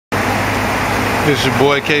This is your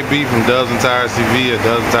boy KB from Dozen Tires TV at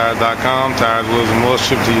dozentires.com. Tires, wheels, and more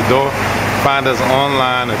shipped to your door. Find us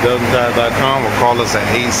online at dozentires.com or call us at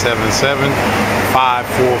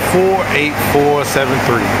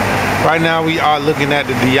 877-544-8473. Right now we are looking at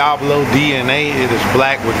the Diablo DNA. It is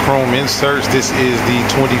black with chrome inserts. This is the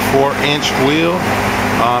 24-inch wheel.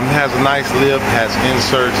 It has a nice lip, has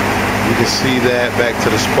inserts. You can see that back to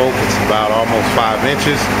the spoke. It's about almost 5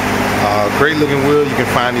 inches. Great looking wheel. You can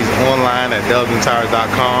find these online at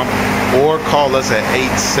dozentires.com or call us at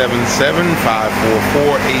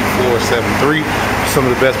 877-544-8473. Some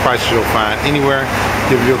of the best prices you'll find anywhere.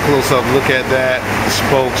 Give you a close-up look at that. The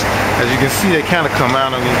spokes, as you can see, they kind of come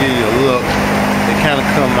out. I'm going to give you a look. They kind of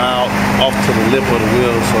come out off to the lip of the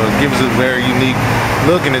wheel, so it gives it a very unique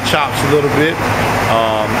look, and it chops a little bit.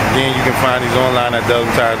 Again, you can find these online at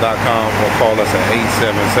dozentires.com or call us at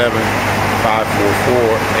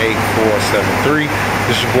 877-544-8473.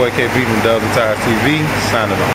 This is your boy KB from Dozen Tires TV, signing off.